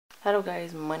Hello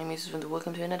guys, my name is Sven.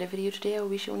 Welcome to another video. Today I will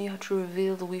be showing you how to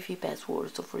reveal the Wi-Fi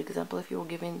password. So for example, if you're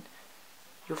giving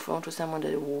your phone to someone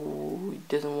that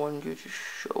doesn't want you to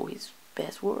show his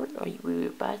password or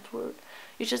your password,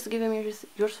 you just give him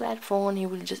your smartphone.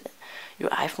 Your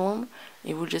iPhone.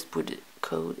 He will just put the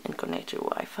code and connect your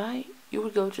Wi-Fi. You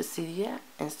will go to CYDIA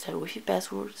and start Wi-Fi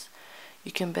passwords.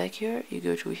 You come back here, you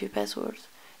go to Wi-Fi passwords.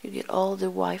 You get all the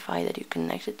Wi-Fi that you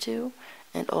connected to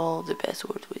and all the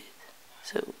passwords with.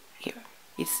 So here,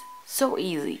 it's so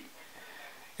easy.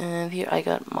 And here I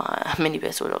got my mini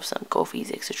password of some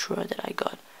coffees, etc. that I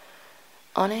got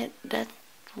on it. That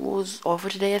was all for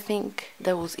today. I think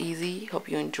that was easy. Hope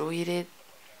you enjoyed it.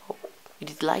 Hope you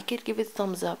did like it. Give it a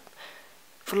thumbs up.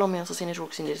 Follow me on social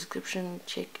networks in the description.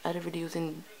 Check other videos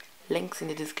and links in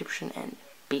the description. And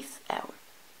peace out.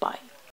 Bye.